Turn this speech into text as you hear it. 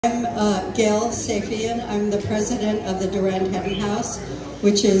I'm Gail Safian. I'm the president of the Durand-Hedden House,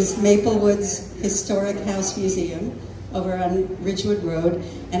 which is Maplewood's historic house museum over on Ridgewood Road.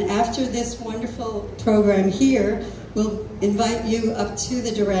 And after this wonderful program here, we'll invite you up to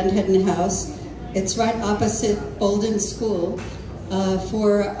the Durand-Hedden House. It's right opposite Bolden School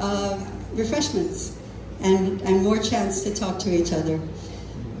for refreshments and more chance to talk to each other.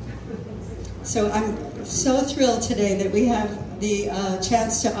 So I'm so thrilled today that we have the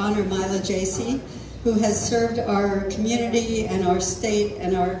chance to honor Mila Jasey, who has served our community and our state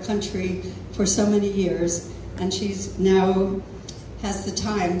and our country for so many years, and she's now has the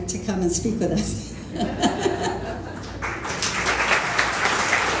time to come and speak with us.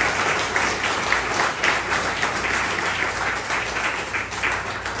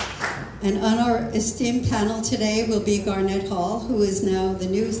 And on our esteemed panel today will be Garnet Hall, who is now the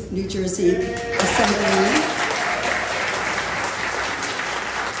New Jersey Assemblywoman.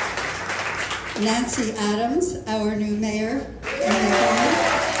 Nancy Adams, our new mayor.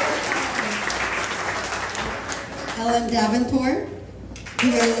 Ellen Davenport, who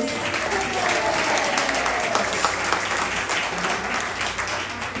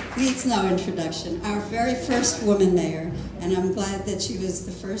needs no introduction, our very first woman mayor, and I'm glad that she was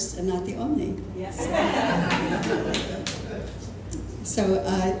the first and not the only. Yes. So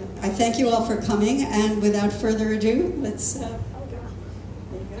I thank you all for coming, and without further ado, let's... You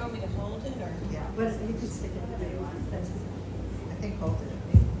want me to hold it, or? Yeah, but you can stick it where you want. That's, I think hold it.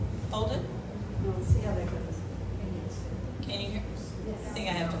 Hold it? no, let's see how that goes. Can you hear? Yes. I think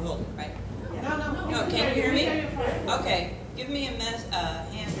I have to hold it, right? Yeah. No, can you hear me? Okay, give me a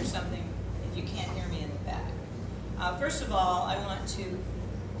hand or something if you can't hear me in the back. First of all, I want to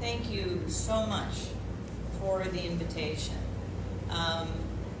thank you so much for the invitation.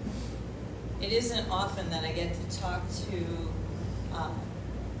 It isn't often that I get to talk to,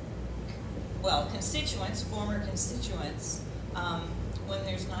 well, constituents, former constituents, when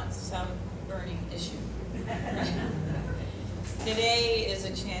there's not some burning issue. Today is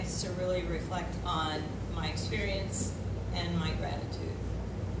a chance to really reflect on my experience and my gratitude.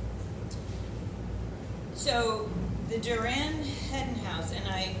 So the Durand-Hedden House, and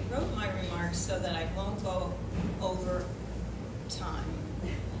I wrote my remarks so that I won't go over time.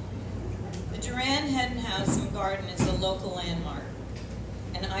 The Durand-Hedden House and Garden is a local landmark,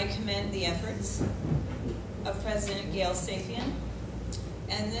 and I commend the efforts of President Gail Safian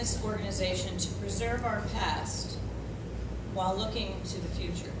and this organization to preserve our past while looking to the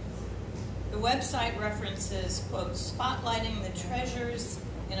future. The website references, quote, spotlighting the treasures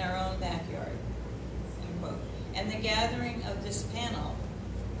in our own backyard, end quote, and the gathering of this panel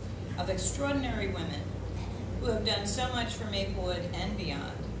of extraordinary women who have done so much for Maplewood and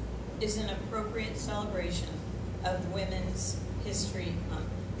beyond is an appropriate celebration of Women's History Month.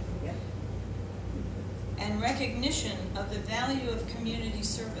 Yep. And recognition of the value of community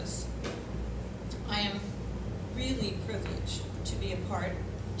service. I am really privileged to be a part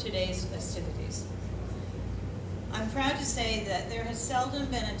of today's festivities. I'm proud to say that there has seldom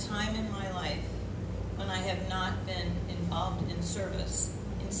been a time in my life when I have not been involved in service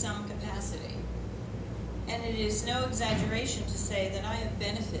in some capacity. And it is no exaggeration to say that I have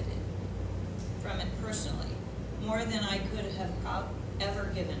benefited from it personally, more than I could have ever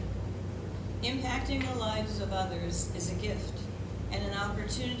given. Impacting the lives of others is a gift and an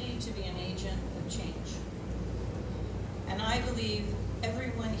opportunity to be an agent of change. And I believe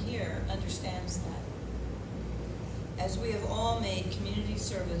everyone here understands that, as we have all made community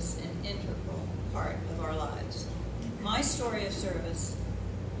service an integral part of our lives. My story of service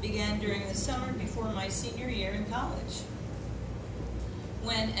began during the summer before my senior year in college,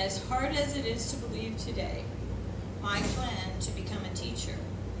 when, as hard as it is to believe today, my plan to become a teacher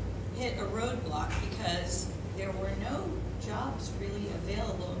hit a roadblock because there were no jobs really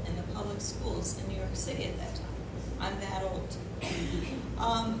available in the public schools in New York City at that time. I'm that old.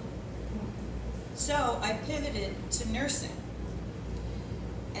 So I pivoted to nursing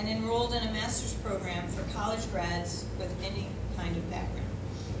and enrolled in a master's program for college grads with any kind of background.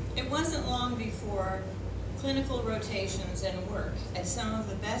 It wasn't long before clinical rotations and work at some of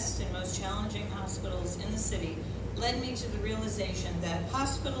the best and most challenging hospitals in the city led me to the realization that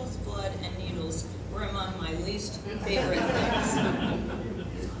hospitals, blood, and needles were among my least favorite things.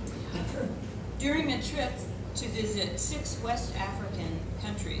 During a trip to visit 6 West African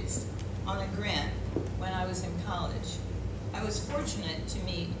countries on a grant when I was in college, I was fortunate to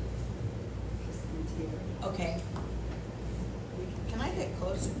meet... Okay. Can I get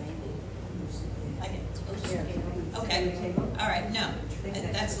closer, maybe? I get closer. Okay. All right. No,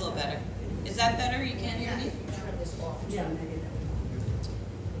 that's a little better. Is that better? You can't hear me? Yeah.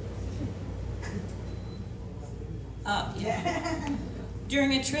 up, yeah.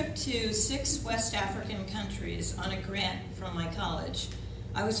 During a trip to 6 West African countries on a grant from my college,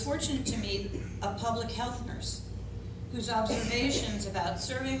 I was fortunate to meet a public health nurse whose observations about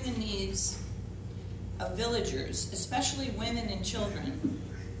serving the needs of villagers, especially women and children,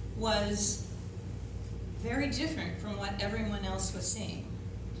 was very different from what everyone else was seeing.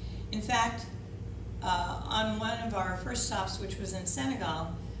 In fact, on one of our first stops, which was in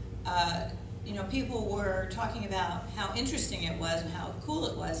Senegal, people were talking about how interesting it was and how cool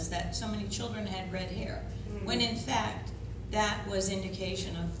it was that so many children had red hair, when in fact that was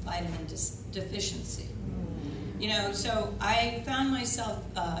indication of vitamin deficiency. So I found myself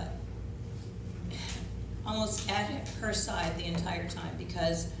almost at her side the entire time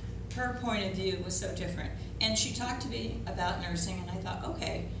because her point of view was so different. And she talked to me about nursing, and I thought,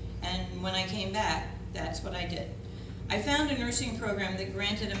 okay. And when I came back, that's what I did. I found a nursing program that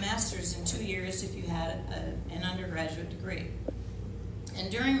granted a master's in 2 years if you had an undergraduate degree.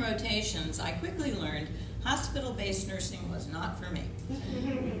 And during rotations, I quickly learned hospital-based nursing was not for me.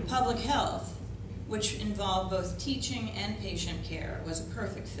 Public health, which involved both teaching and patient care, was a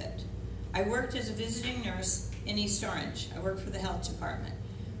perfect fit. I worked as a visiting nurse in East Orange. I worked for the health department,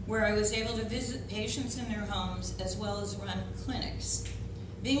 where I was able to visit patients in their homes as well as run clinics.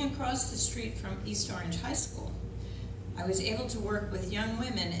 Being across the street from East Orange High School, I was able to work with young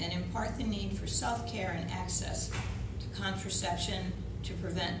women and impart the need for self-care and access to contraception to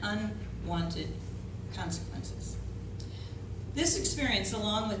prevent unwanted consequences. This experience,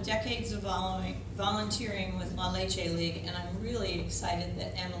 along with decades of volunteering with La Leche League, and I'm really excited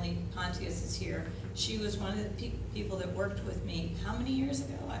that Emily Pontius is here. She was one of the people that worked with me, how many years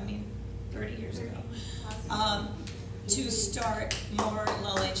ago? 30 years ago. To start more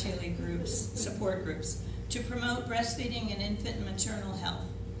La Leche League groups, support groups, to promote breastfeeding and infant and maternal health.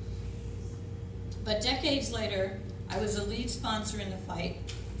 But decades later, I was a lead sponsor in the fight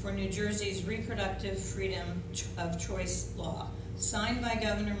for New Jersey's reproductive freedom of choice law, signed by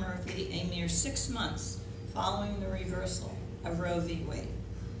Governor Murphy a mere 6 months following the reversal of Roe v. Wade.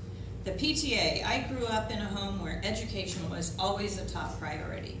 The PTA, I grew up in a home where education was always a top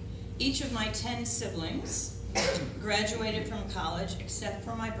priority. Each of my 10 siblings graduated from college, except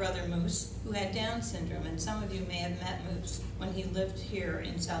for my brother Moose, who had Down syndrome, and some of you may have met Moose when he lived here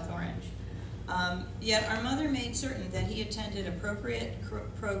in South Orange. Yet our mother made certain that he attended appropriate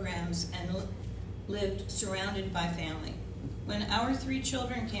programs and lived surrounded by family. When our 3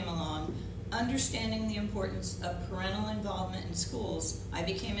 children came along, understanding the importance of parental involvement in schools, I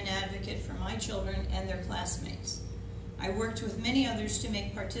became an advocate for my children and their classmates. I worked with many others to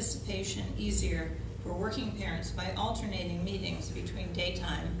make participation easier for working parents by alternating meetings between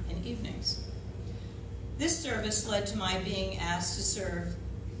daytime and evenings. This service led to my being asked to serve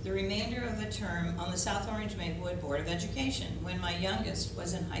the remainder of a term on the South Orange Maplewood Board of Education when my youngest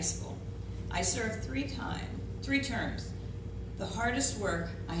was in high school. I served 3 terms, the hardest work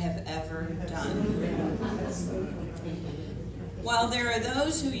I have ever done. While there are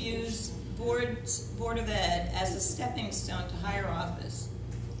those who use Board of Ed as a stepping stone to higher office,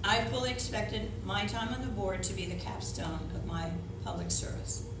 I fully expected my time on the board to be the capstone of my public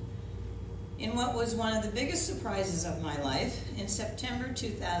service. In what was one of the biggest surprises of my life, in September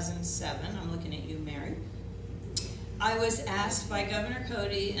 2007, I'm looking at you, Mary, I was asked by Governor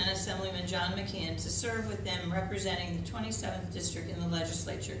Cody and Assemblyman John McKeon to serve with them representing the 27th District in the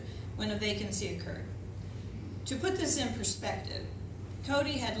legislature when a vacancy occurred. To put this in perspective,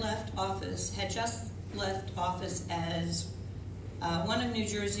 Cody had just left office as one of New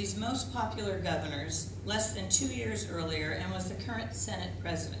Jersey's most popular governors less than 2 years earlier and was the current Senate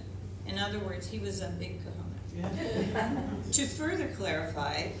president. In other words, he was a big kahuna. Yeah. To further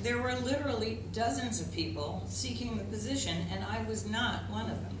clarify, there were literally dozens of people seeking the position, and I was not one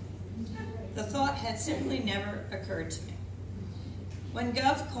of them. The thought had simply never occurred to me. When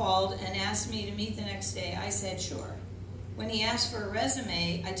Gov called and asked me to meet the next day, I said sure. When he asked for a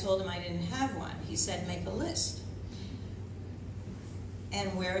resume, I told him I didn't have one. He said make a list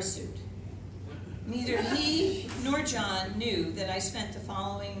and wear a suit. Neither he nor John knew that I spent the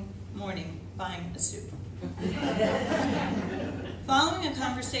following morning buying a suit. Following a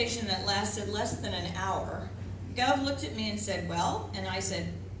conversation that lasted less than an hour, Gov looked at me and said, well? And I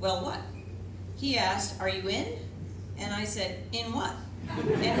said, well, what? He asked, are you in? And I said, in what?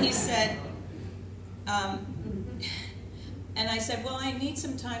 And he said, and I said, well, I need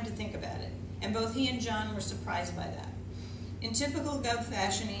some time to think about it. And both he and John were surprised by that. In typical Gov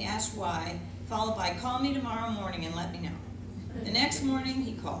fashion, he asked why, followed by, call me tomorrow morning and let me know. The next morning,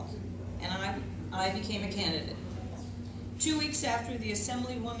 he called, and I became a candidate. 2 weeks after the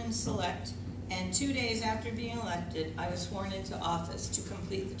Assemblywoman Select and 2 days after being elected, I was sworn into office to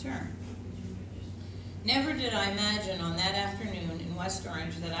complete the term. Never did I imagine on that afternoon in West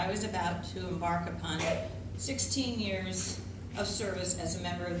Orange that I was about to embark upon 16 years of service as a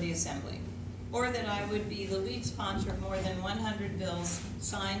member of the Assembly, or that I would be the lead sponsor of more than 100 bills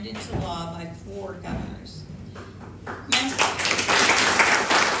signed into law by 4 governors.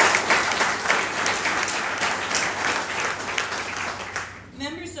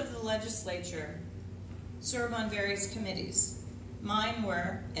 Members of the legislature serve on various committees. Mine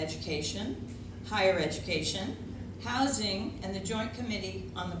were education, higher education, housing, and the joint committee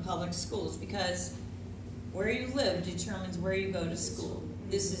on the public schools, because where you live determines where you go to school.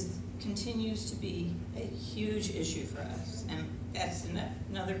 This continues to be a huge issue for us, and that's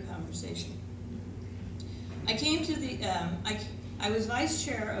another conversation. I came to the, I was vice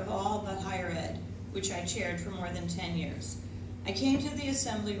chair of all but higher ed, which I chaired for more than 10 years. I came to the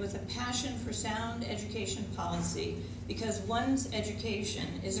Assembly with a passion for sound education policy because one's education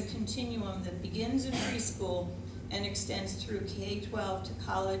is a continuum that begins in preschool and extends through K-12 to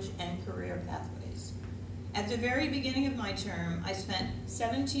college and career pathways. At the very beginning of my term, I spent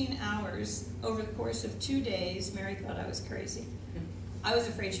 17 hours over the course of 2 days. Mary thought I was crazy. I was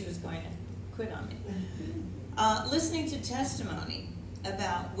afraid she was going to quit on me. Listening to testimony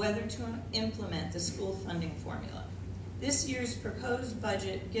about whether to implement the school funding formula. This year's proposed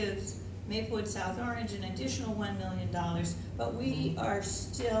budget gives Maplewood South Orange an additional $1 million, but we are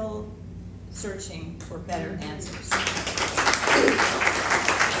still searching for better answers.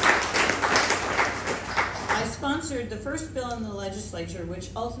 I sponsored the first bill in the legislature, which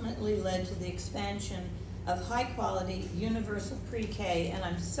ultimately led to the expansion of high-quality universal pre-K, and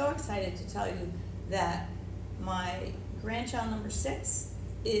I'm so excited to tell you that my grandchild number 6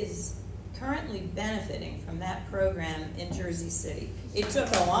 is currently benefiting from that program in Jersey City. It took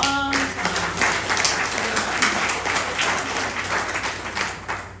a long time.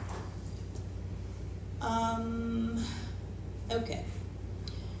 Okay.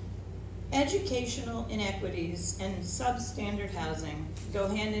 Educational inequities and substandard housing go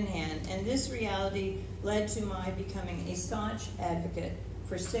hand in hand, and this reality led to my becoming a staunch advocate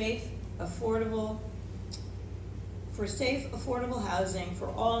for safe, affordable housing for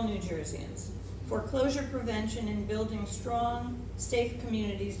all New Jerseyans, foreclosure prevention, and building strong, safe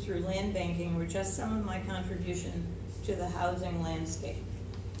communities through land banking were just some of my contribution to the housing landscape.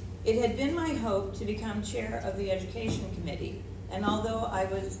 It had been my hope to become chair of the Education Committee, and although I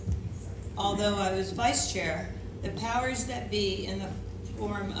was vice chair, the powers that be in the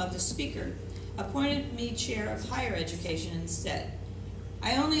form of the speaker appointed me chair of higher education instead.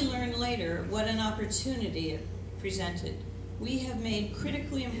 I only learned later what an opportunity it presented. We have made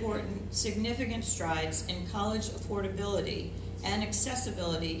critically important, significant strides in college affordability and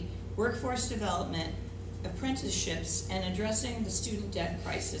accessibility, workforce development, apprenticeships, and addressing the student debt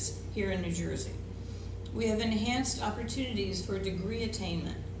crisis here in New Jersey. We have enhanced opportunities for degree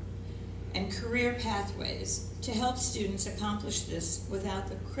attainment and career pathways to help students accomplish this without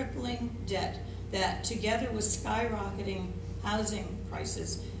the crippling debt that, together with skyrocketing housing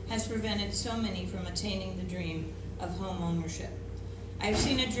prices, has prevented so many from attaining the dream of home ownership. I've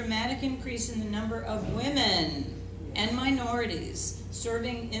seen a dramatic increase in the number of women and minorities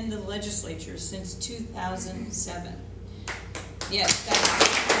serving in the legislature since 2007. Yes,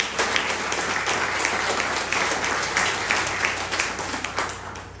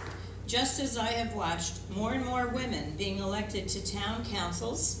 just as I have watched more and more women being elected to town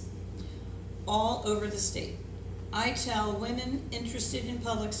councils all over the state. I tell women interested in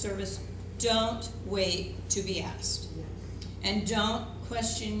public service, don't wait to be asked. And don't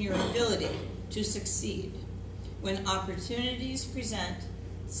question your ability to succeed. When opportunities present,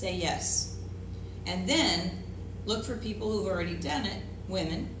 say yes. And then look for people who've already done it,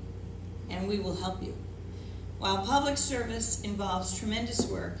 women, and we will help you. While public service involves tremendous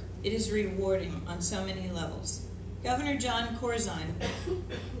work, it is rewarding on so many levels. Governor John Corzine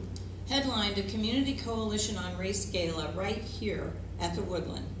headlined a community coalition on race gala right here at the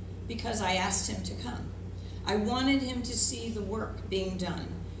Woodland because I asked him to come. I wanted him to see the work being done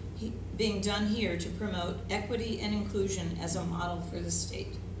here to promote equity and inclusion as a model for the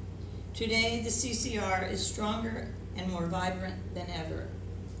state. Today, the CCR is stronger and more vibrant than ever.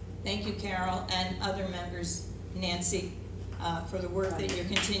 Thank you, Carol, and other members, Nancy, for the work that you're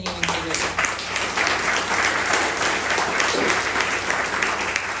continuing to do.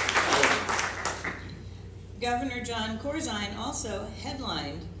 Governor John Corzine also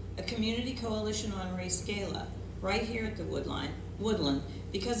headlined a community coalition on race gala right here at the Woodland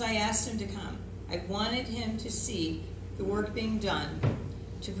because I asked him to come. I wanted him to see the work being done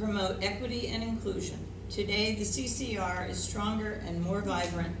to promote equity and inclusion. Today, the CCR is stronger and more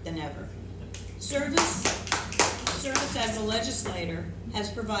vibrant than ever. Service as a legislator has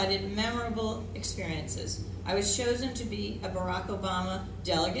provided memorable experiences. I was chosen to be a Barack Obama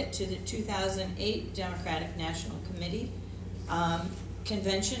delegate to the 2008 Democratic National Committee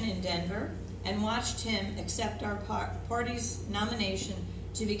convention in Denver, and watched him accept our party's nomination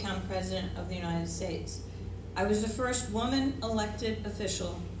to become President of the United States. I was the first woman elected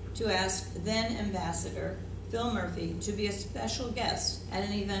official to ask then Ambassador Phil Murphy to be a special guest at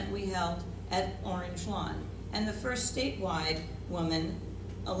an event we held at Orange Lawn, and the first statewide woman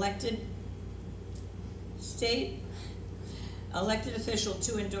elected official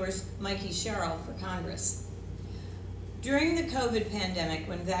to endorse Mikey Sherrill for Congress. During the COVID pandemic,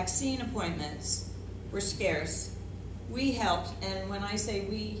 when vaccine appointments were scarce, we helped, and when I say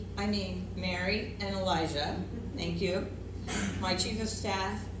we, I mean Mary and Elijah, thank you, my chief of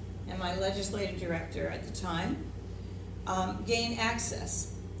staff and my legislative director at the time, gain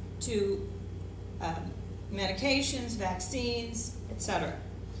access to medications, vaccines, etc.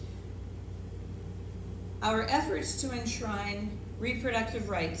 Our efforts to enshrine reproductive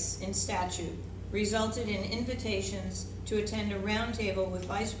rights in statute resulted in invitations to attend a roundtable with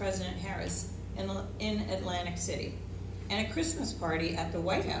Vice President Harris in Atlantic City, and a Christmas party at the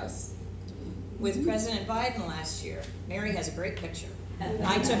White House with President Biden last year. Mary has a great picture.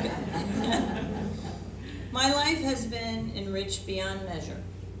 I took it. My life has been enriched beyond measure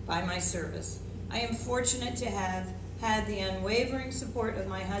by my service. I am fortunate to have had the unwavering support of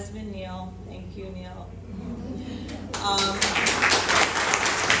my husband, Neil. Thank you, Neil.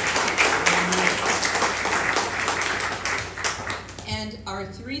 And our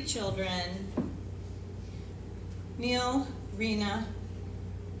 3 children, Neil, Rena,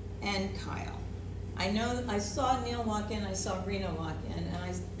 and Kyle. I saw Neil walk in, I saw Rena walk in,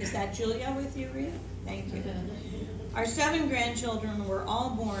 and is that Julia with you, Rena? Thank you. Our 7 grandchildren were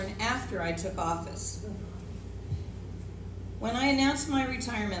all born after I took office. When I announced my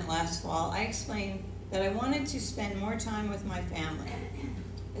retirement last fall, I explained that I wanted to spend more time with my family,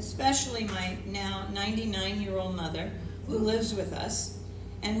 especially my now 99-year-old mother, who lives with us,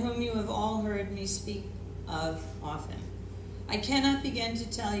 and whom you have all heard me speak of often. I cannot begin to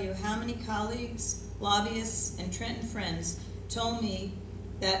tell you how many colleagues, lobbyists, and Trenton friends told me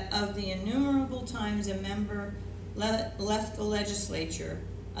that of the innumerable times a member left the legislature,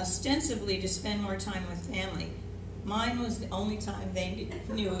 ostensibly to spend more time with family, mine was the only time they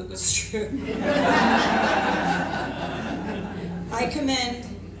knew it was true. I commend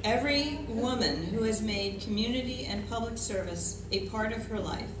every woman who has made community and public service a part of her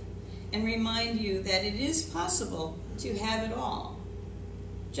life, and remind you that it is possible to have it all,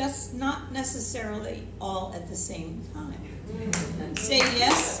 just not necessarily all at the same time. Say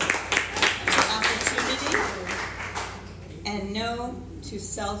yes to opportunity and no to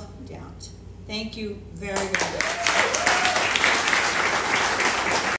self-doubt. Thank you very, very much.